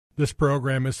This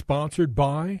program is sponsored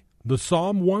by the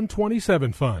Psalm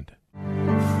 127 Fund.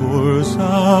 For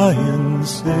Zion's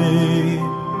sake,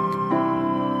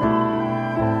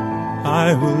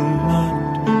 I will not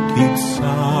keep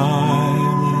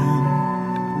silent.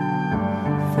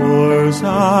 For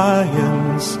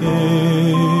Zion's sake,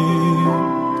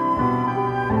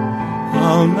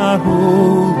 I'll not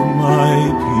hold my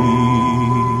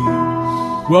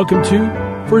peace. Welcome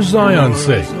to For Zion's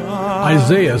Sake.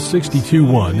 Isaiah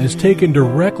 62:1 is taken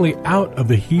directly out of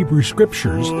the Hebrew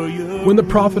Scriptures when the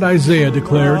prophet Isaiah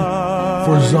declared,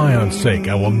 "For Zion's sake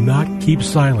I will not keep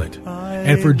silent,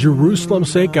 and for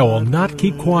Jerusalem's sake I will not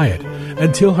keep quiet,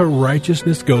 until her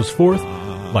righteousness goes forth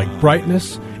like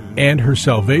brightness, and her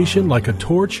salvation like a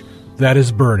torch that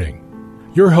is burning."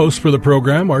 Your hosts for the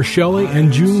program are Shelley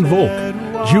and June Volk,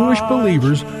 Jewish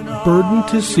believers burdened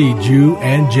to see Jew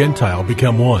and Gentile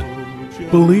become one.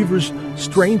 Believers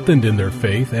strengthened in their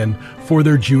faith, and for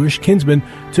their Jewish kinsmen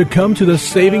to come to the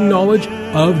saving knowledge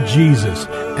of Jesus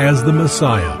as the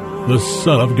Messiah, the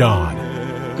Son of God.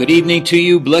 Good evening to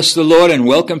you. Bless the Lord and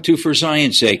welcome to For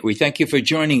Zion's Sake. We thank you for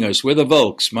joining us. We're the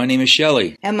Volks. My name is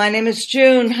Shelley. And my name is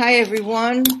June. Hi,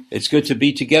 everyone. It's good to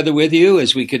be together with you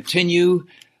as we continue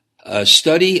a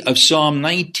study of Psalm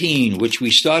 19, which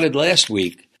we started last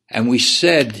week. And we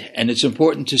said, and it's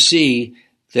important to see,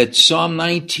 that Psalm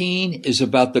 19 is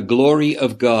about the glory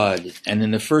of God. And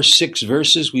in the first 6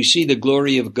 verses, we see the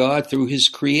glory of God through his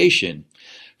creation.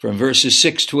 From verses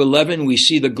 6 to 11, we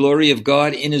see the glory of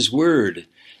God in his word.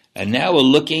 And now we're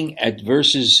looking at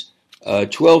verses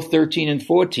 12, 13, and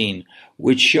 14,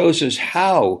 which shows us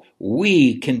how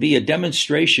we can be a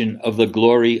demonstration of the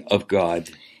glory of God.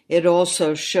 It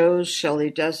also shows, Shelley,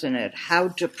 doesn't it, how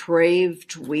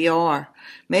depraved we are.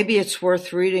 Maybe it's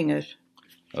worth reading it.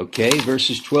 Okay,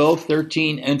 verses 12,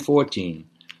 13, and 14.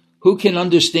 Who can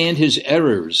understand his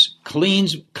errors?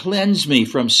 Cleanse me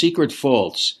from secret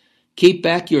faults. Keep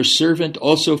back your servant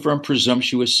also from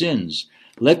presumptuous sins.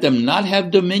 Let them not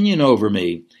have dominion over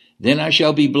me. Then I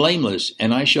shall be blameless,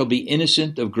 and I shall be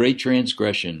innocent of great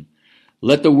transgression.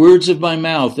 Let the words of my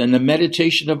mouth and the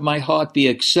meditation of my heart be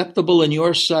acceptable in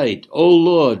your sight, O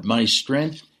Lord, my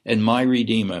strength and my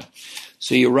Redeemer.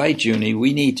 So you're right, Junie.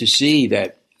 We need to see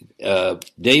that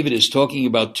David is talking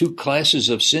about 2 classes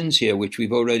of sins here, which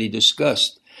we've already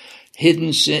discussed.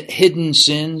 Hidden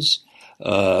sins,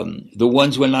 the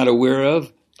ones we're not aware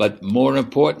of, but more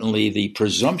importantly, the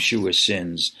presumptuous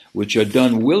sins, which are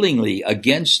done willingly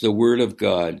against the Word of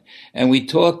God. And we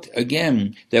talked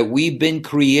again that we've been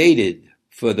created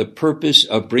for the purpose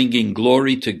of bringing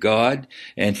glory to God.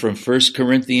 And from 1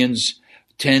 Corinthians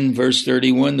 10, verse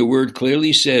 31, the Word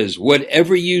clearly says,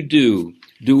 whatever you do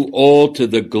all to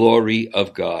the glory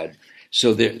of God.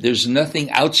 So there's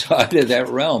nothing outside of that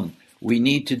realm. We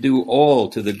need to do all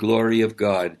to the glory of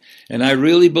God. And I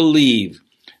really believe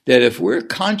that if we're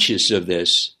conscious of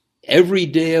this every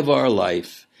day of our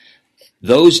life,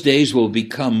 those days will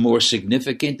become more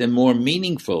significant and more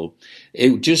meaningful.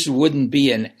 It just wouldn't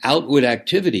be an outward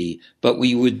activity, but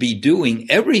we would be doing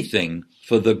everything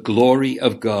for the glory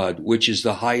of God, which is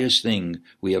the highest thing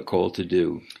we are called to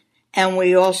do. And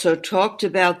we also talked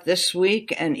about this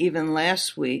week and even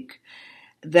last week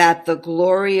that the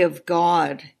glory of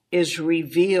God is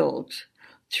revealed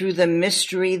through the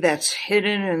mystery that's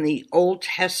hidden in the Old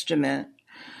Testament,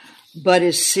 but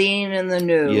is seen in the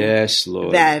New. Yes,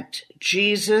 Lord. That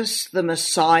Jesus, the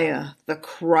Messiah, the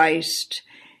Christ,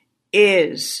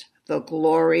 is the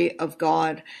glory of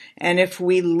God. And if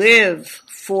we live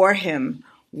for him,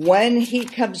 when he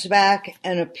comes back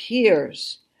and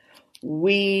appears,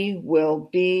 we will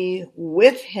be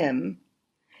with him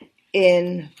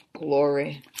in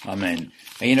glory. Amen.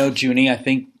 And you know, Junie, I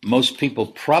think most people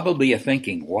probably are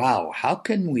thinking, wow, what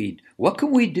can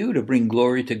we do to bring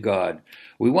glory to God?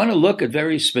 We want to look at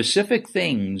very specific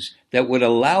things that would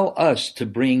allow us to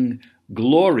bring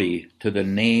glory to the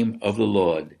name of the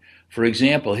Lord. For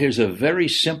example, here's a very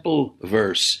simple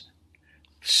verse.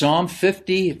 Psalm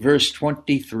 50, verse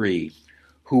 23.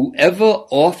 Whoever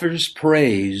offers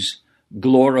praise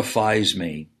glorifies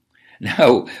me.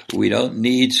 Now, we don't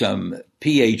need some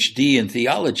PhD in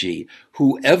theology.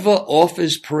 Whoever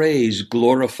offers praise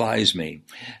glorifies me.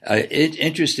 It's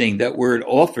interesting, that word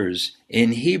offers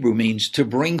in Hebrew means to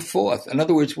bring forth. In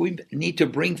other words, we need to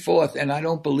bring forth, and I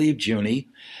don't believe, Junie,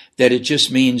 that it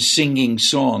just means singing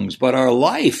songs, but our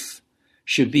life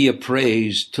should be a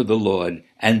praise to the Lord.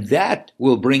 And that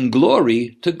will bring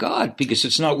glory to God, because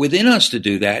it's not within us to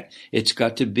do that. It's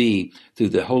got to be through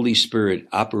the Holy Spirit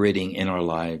operating in our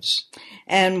lives.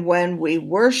 And when we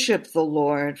worship the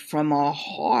Lord from our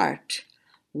heart,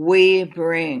 we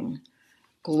bring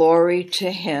glory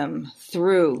to him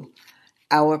through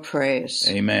our praise.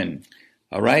 Amen.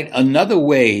 All right. Another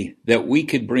way that we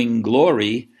could bring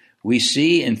glory, we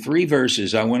see in 3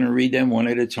 verses. I want to read them one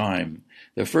at a time.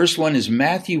 The first one is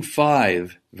Matthew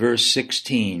 5, verse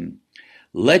 16.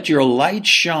 Let your light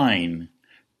shine.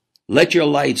 Let your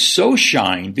light so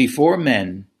shine before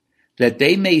men that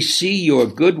they may see your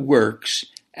good works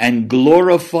and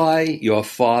glorify your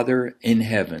Father in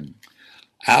heaven.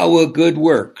 Our good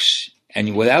works,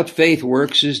 and without faith,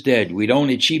 works is dead. We don't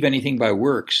achieve anything by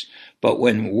works. But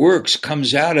when works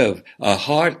comes out of a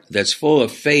heart that's full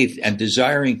of faith and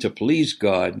desiring to please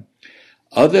God,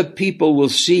 other people will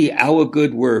see our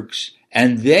good works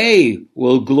and they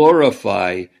will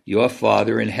glorify your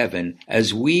Father in heaven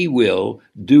as we will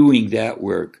doing that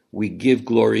work. We give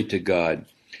glory to God.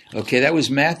 Okay, that was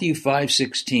Matthew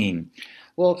 5:16.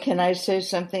 Well, can I say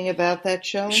something about that,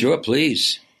 Joey? Sure,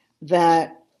 please.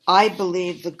 That I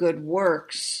believe the good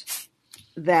works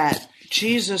that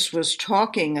Jesus was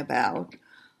talking about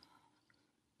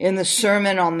in the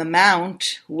Sermon on the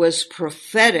Mount was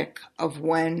prophetic of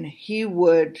when he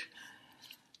would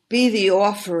be the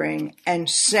offering and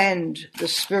send the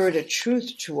Spirit of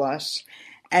truth to us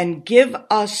and give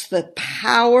us the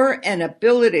power and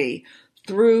ability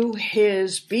through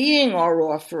his being our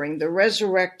offering, the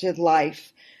resurrected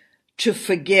life, to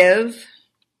forgive,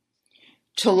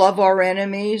 to love our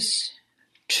enemies,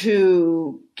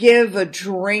 to give a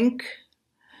drink,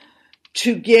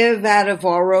 to give out of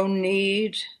our own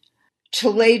need, to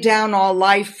lay down our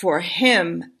life for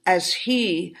him as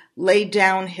he laid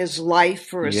down his life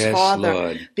for his Father.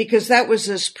 Lord. Because that was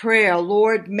his prayer.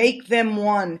 Lord, make them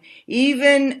one,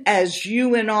 even as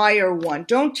you and I are one.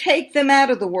 Don't take them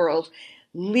out of the world.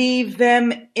 Leave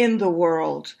them in the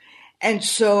world. And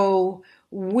so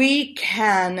we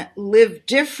can live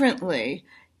differently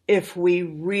if we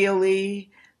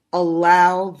really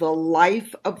allow the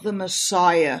life of the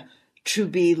Messiah to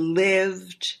be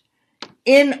lived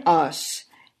in us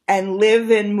and live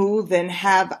and move and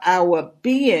have our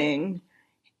being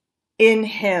in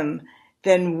him.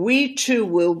 Then we too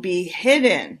will be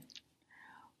hidden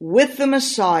with the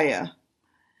Messiah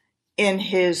in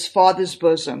his Father's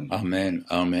bosom. Amen,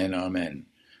 amen, amen.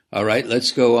 All right,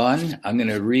 let's go on. I'm going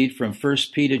to read from 1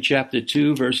 Peter chapter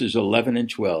 2, verses 11 and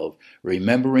 12,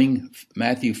 remembering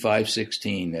Matthew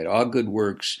 5:16, that our good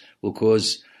works will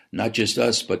cause not just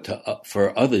us, but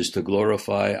for others to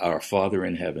glorify our Father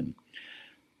in heaven.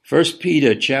 1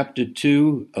 Peter chapter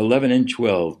 2, 11 and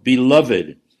 12,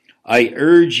 Beloved, I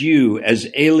urge you as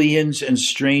aliens and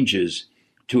strangers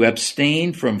to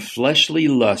abstain from fleshly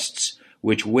lusts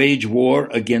which wage war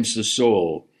against the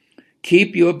soul.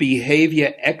 Keep your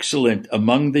behavior excellent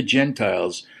among the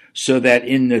Gentiles, so that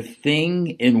in the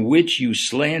thing in which you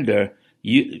slander,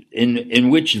 in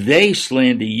which they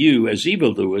slander you as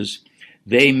evildoers,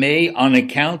 they may, on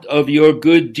account of your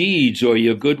good deeds or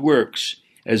your good works,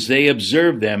 as they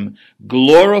observe them,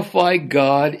 glorify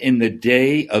God in the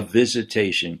day of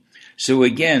visitation. So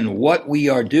again, what we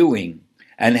are doing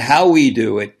and how we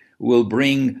do it will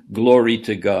bring glory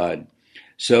to God.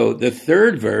 So the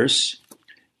third verse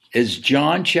is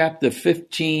John chapter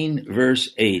 15, verse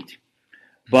 8.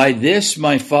 By this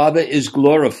my Father is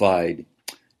glorified,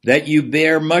 that you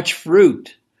bear much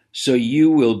fruit, so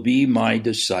you will be my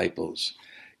disciples.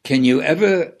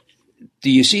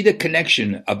 Do you see the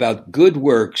connection about good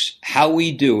works, how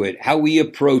we do it, how we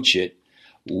approach it,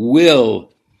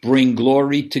 will bring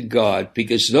glory to God,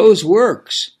 because those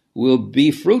works will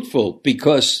be fruitful,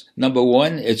 because number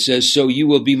one, it says, so you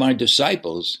will be my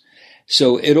disciples.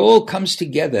 So it all comes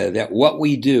together that what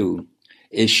we do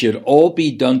should all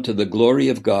be done to the glory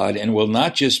of God, and will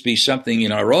not just be something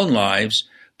in our own lives,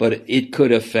 but it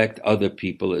could affect other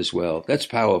people as well. That's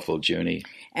powerful, Junie.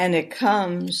 And it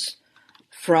comes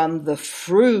from the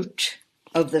fruit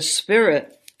of the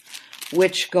Spirit,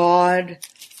 which God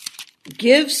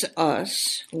gives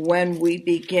us when we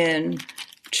begin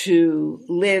to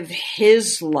live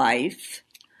his life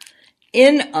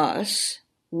in us.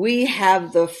 We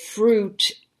have the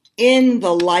fruit in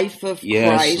the life of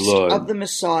Christ, Lord. of the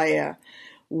Messiah,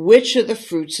 which are the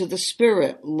fruits of the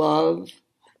Spirit: love,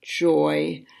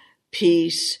 joy,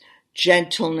 peace,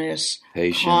 gentleness,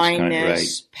 Patience,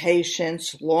 kindness,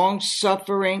 patience,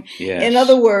 long-suffering. Yes. In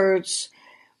other words,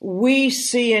 we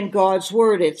see in God's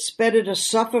word it's better to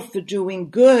suffer for doing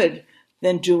good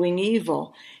than doing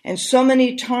evil. And so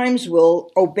many times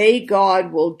we'll obey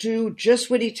God, we'll do just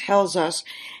what he tells us,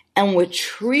 and we're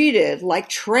treated like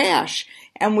trash.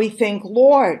 And we think,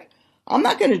 Lord, I'm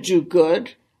not going to do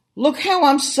good. Look how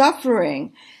I'm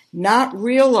suffering. Not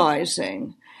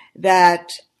realizing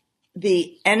that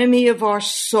the enemy of our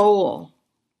soul,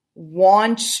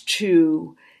 wants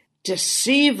to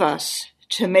deceive us,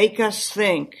 to make us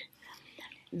think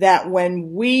that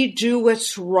when we do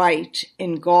what's right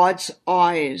in God's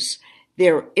eyes,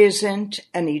 there isn't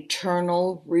an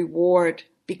eternal reward,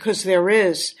 because there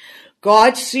is.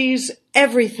 God sees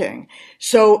everything.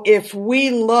 So if we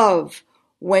love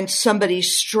when somebody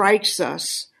strikes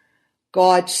us,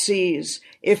 God sees.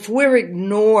 If we're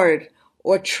ignored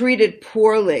or treated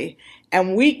poorly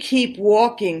and we keep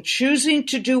walking, choosing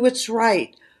to do what's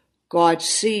right, God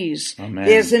sees. Amen.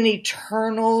 There's an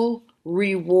eternal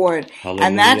reward. Hallelujah.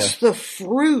 And that's the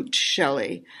fruit,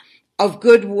 Shelley, of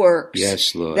good works.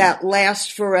 Yes, Lord. That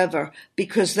last forever,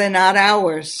 because they're not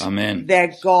ours. Amen.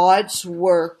 They're God's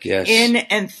work. Yes. In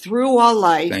and through our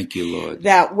life. Thank you, Lord.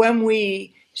 That when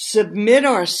we submit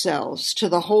ourselves to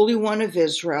the Holy One of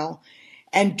Israel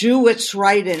and do what's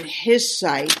right in His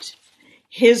sight,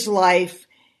 His life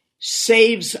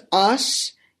saves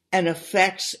us and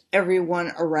affects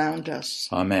everyone around us.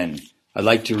 Amen. I'd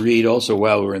like to read also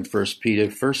while we're in 1 Peter.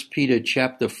 1 Peter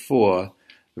chapter 4,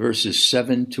 verses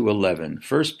 7 to 11.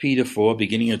 1 Peter 4,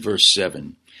 beginning at verse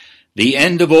 7. The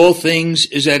end of all things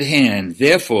is at hand.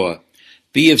 Therefore,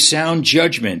 be of sound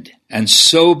judgment and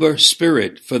sober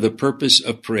spirit for the purpose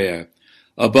of prayer.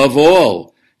 Above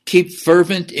all, keep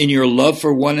fervent in your love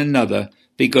for one another,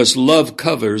 because love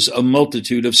covers a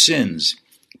multitude of sins.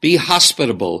 Be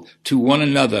hospitable to one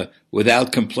another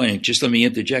without complaint. Just let me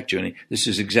interject, Johnny. This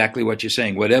is exactly what you're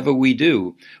saying. Whatever we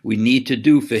do, we need to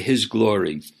do for His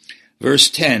glory. Verse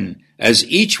 10, as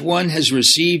each one has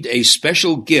received a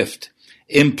special gift,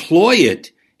 employ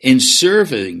it in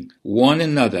serving one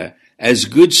another as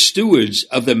good stewards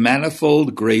of the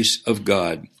manifold grace of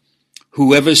God.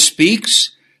 Whoever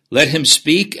speaks, let him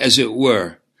speak as it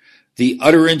were the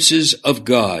utterances of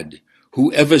God.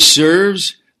 Whoever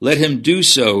serves, let him do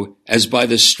so as by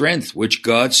the strength which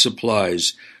God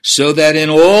supplies, so that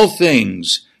in all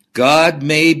things God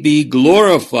may be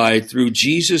glorified through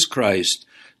Jesus Christ,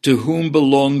 to whom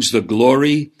belongs the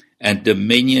glory and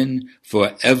dominion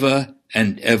forever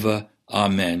and ever.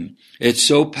 Amen. It's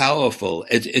so powerful.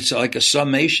 It's like a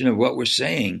summation of what we're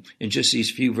saying in just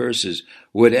these few verses.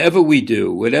 Whatever we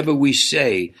do, whatever we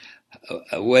say,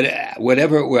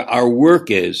 whatever our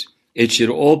work is, it should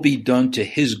all be done to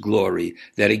His glory.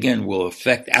 That again will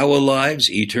affect our lives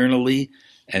eternally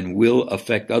and will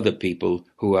affect other people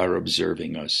who are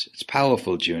observing us. It's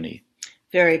powerful, Junie.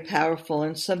 Very powerful,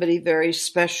 and somebody very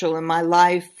special in my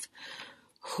life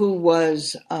who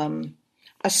was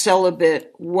a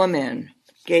celibate woman,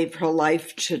 gave her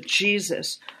life to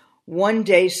Jesus, one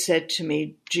day said to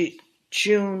me,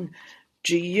 June,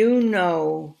 do you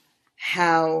know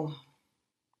how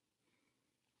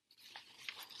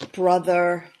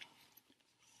brother,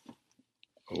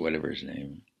 or whatever his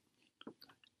name,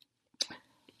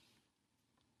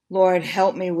 Lord,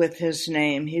 help me with his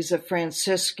name. He's a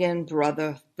Franciscan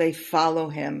brother. They follow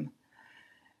him.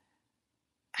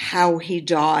 How he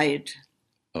died.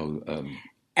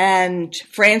 And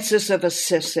Francis of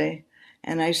Assisi.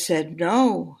 And I said,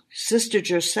 no, Sister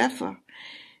Josepha.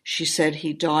 She said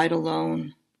he died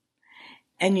alone.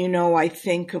 And you know, I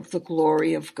think of the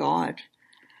glory of God.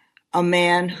 A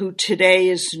man who today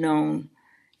is known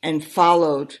and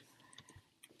followed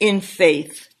in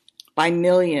faith by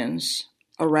millions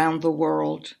around the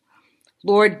world.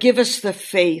 Lord, give us the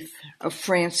faith of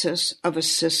Francis of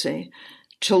Assisi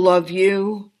to love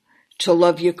you, to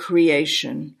love your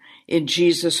creation. In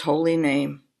Jesus' holy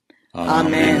name.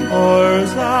 Amen. For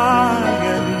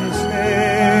Zion's sake.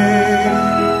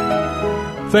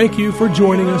 Thank you for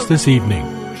joining us this evening.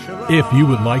 If you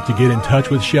would like to get in touch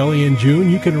with Shelley and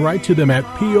June, you can write to them at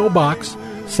P.O. Box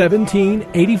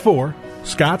 1784,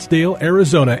 Scottsdale,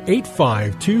 Arizona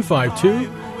 85252.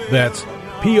 That's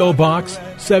P.O. Box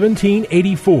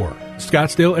 1784,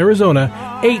 Scottsdale,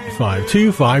 Arizona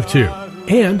 85252.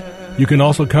 And you can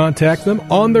also contact them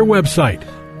on their website,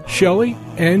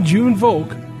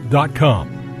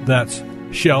 ShelleyandJuneVolk.com. That's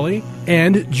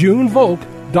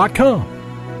ShelleyandJuneVolk.com.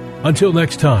 Until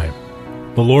next time,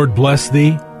 the Lord bless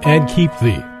thee and keep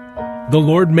thee. The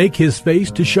Lord make His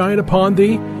face to shine upon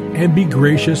thee and be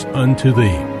gracious unto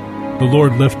thee. The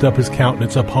Lord lift up His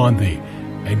countenance upon thee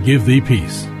and give thee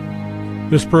peace.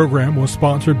 This program was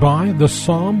sponsored by the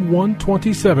Psalm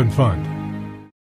 127 Fund.